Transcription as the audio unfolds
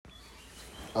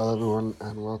Hello, everyone,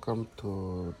 and welcome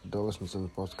to Dollars and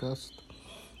Cents podcast.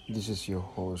 This is your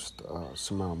host,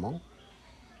 Simamo.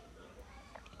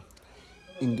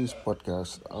 In this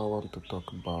podcast, I want to talk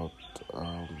about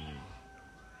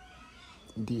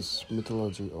this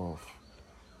mythology of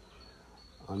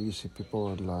you see people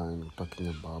online talking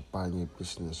about buying a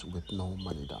business with no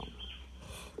money down.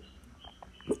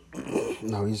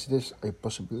 Now, is this a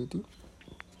possibility?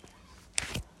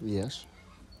 Yes.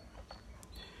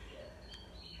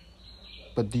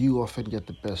 But do you often get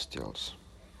the best deals?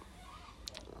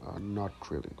 Not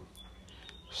really.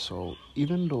 So,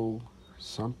 even though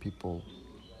some people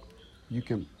you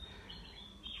can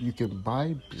you can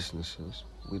buy businesses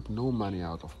with no money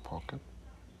out of pocket,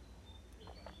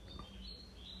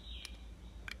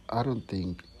 I don't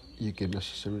think you can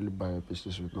necessarily buy a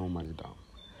business with no money down.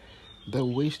 There are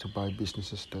ways to buy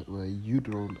businesses that where you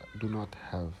do not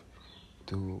have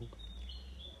to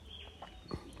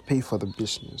pay for the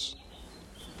business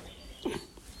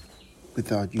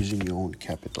without using your own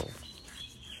capital.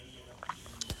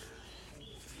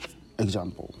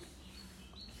 Example,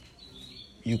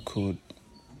 you could,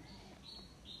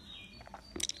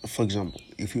 for example,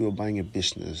 if you were buying a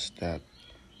business that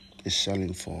is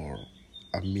selling for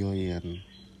 $1 million,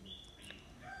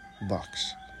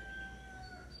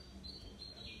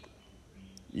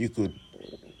 you could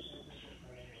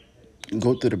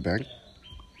go to the bank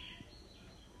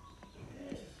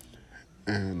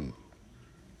and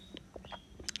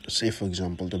say, for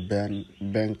example, the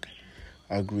bank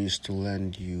agrees to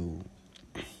lend you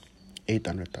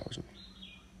 800,000.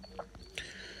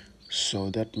 So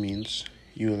that means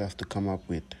you will have to come up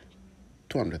with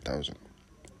 200,000,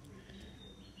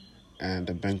 and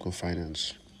the bank will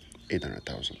finance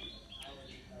 800,000.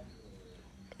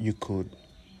 You could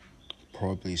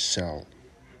probably sell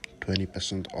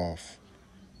 20% of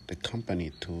the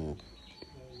company to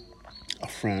a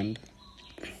friend,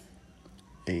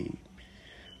 a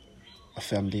a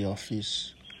family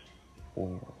office,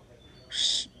 or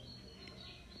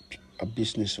a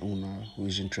business owner who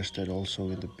is interested also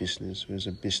in the business, who has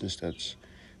a business that's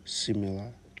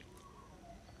similar,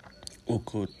 who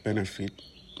could benefit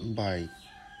by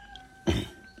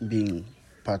being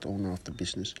part owner of the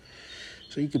business.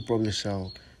 So you could probably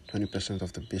sell 20%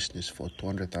 of the business for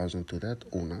 200,000 to that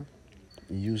owner,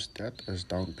 use that as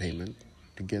down payment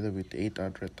together with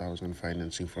 800,000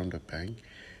 financing from the bank,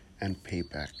 and pay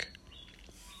back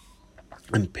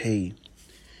and pay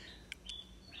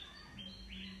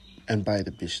and buy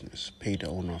the business, pay the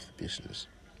owner of the business.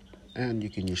 And you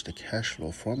can use the cash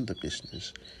flow from the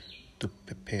business to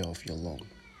pay off your loan.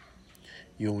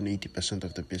 You own 80%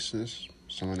 of the business,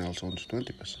 someone else owns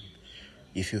 20%.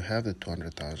 If you have the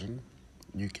 200,000,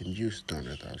 you can use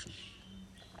 200,000.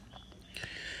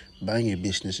 Buying a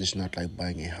business is not like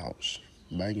buying a house.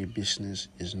 Buying a business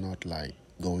is not like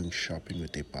going shopping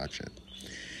with a budget.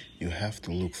 You have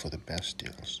to look for the best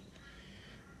deals.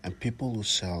 And people who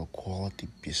sell quality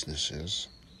businesses,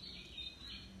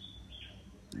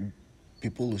 and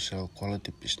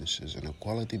a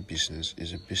quality business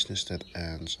is a business that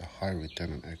earns a high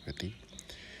return on equity,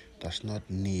 does not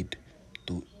need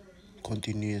to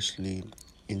continuously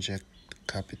inject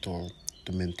capital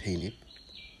to maintain it.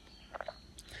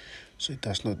 So it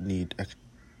does not need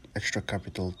extra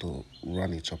capital to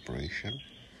run its operation.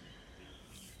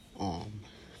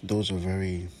 Those are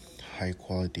very high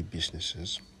quality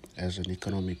businesses as an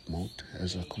economic moat,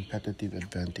 as a competitive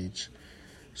advantage,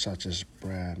 such as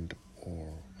brand or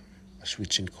a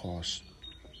switching cost,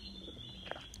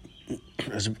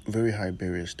 as very high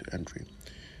barriers to entry.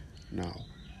 Now,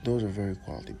 those are very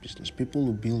quality business. People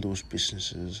who build those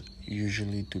businesses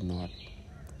usually do not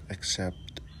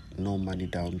accept no money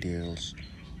down deals,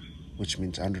 which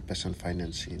means 100%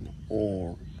 financing,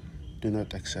 or do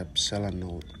not accept seller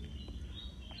note.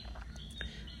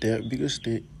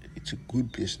 It's a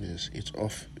good business. It's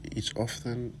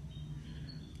often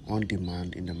on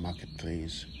demand in the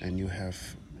marketplace, and you have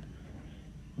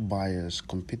buyers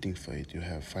competing for it. You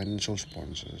have financial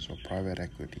sponsors or private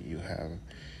equity. You have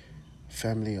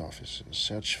family offices,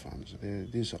 search funds.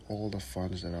 These are all the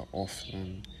funds that are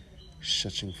often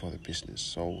searching for the business.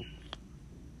 So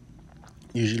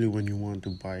usually when you want to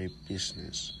buy a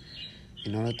business,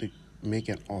 in order to make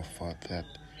an offer that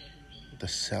the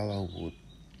seller would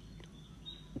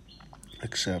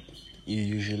accept, you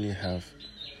usually have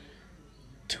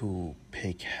to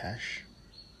pay cash.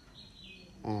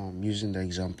 Using the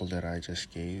example that I just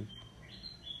gave,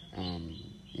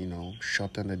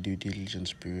 shorten the due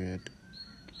diligence period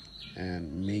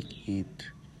and make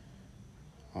it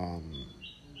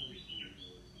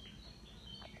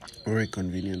very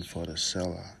convenient for the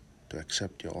seller to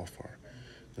accept your offer.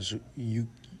 Because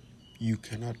You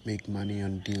cannot make money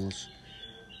on deals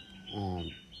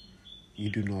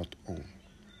you do not own.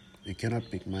 You cannot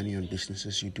make money on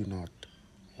businesses you do not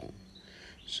own.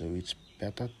 So it's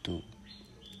better to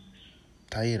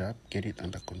tie it up, get it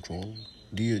under control,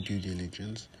 do your due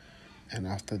diligence, and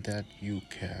after that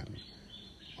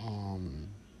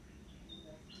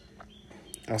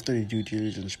after the due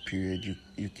diligence period,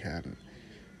 you can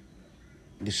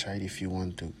decide if you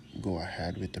want to go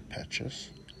ahead with the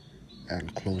purchase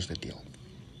and close the deal.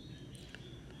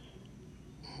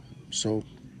 So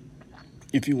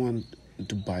if you want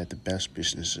to buy the best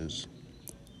businesses,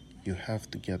 you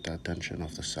have to get the attention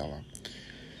of the seller,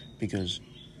 because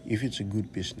if it's a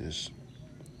good business,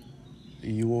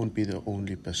 you won't be the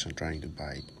only person trying to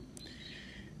buy it.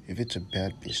 If it's a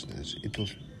bad business, it will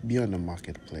be on the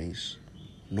marketplace.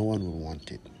 No one will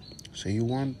want it. So you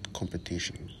want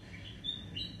competition.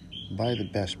 Buy the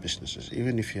best businesses,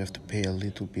 even if you have to pay a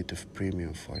little bit of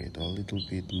premium for it or a little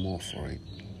bit more for it.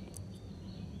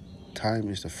 Time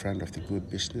is the friend of the good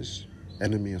business,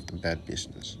 enemy of the bad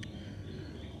business.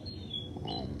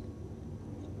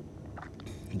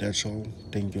 That's all.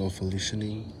 Thank you all for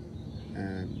listening,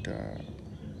 and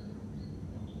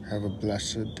have a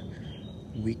blessed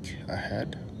week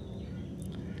ahead.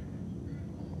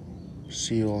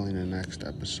 See you all in the next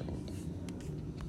episode.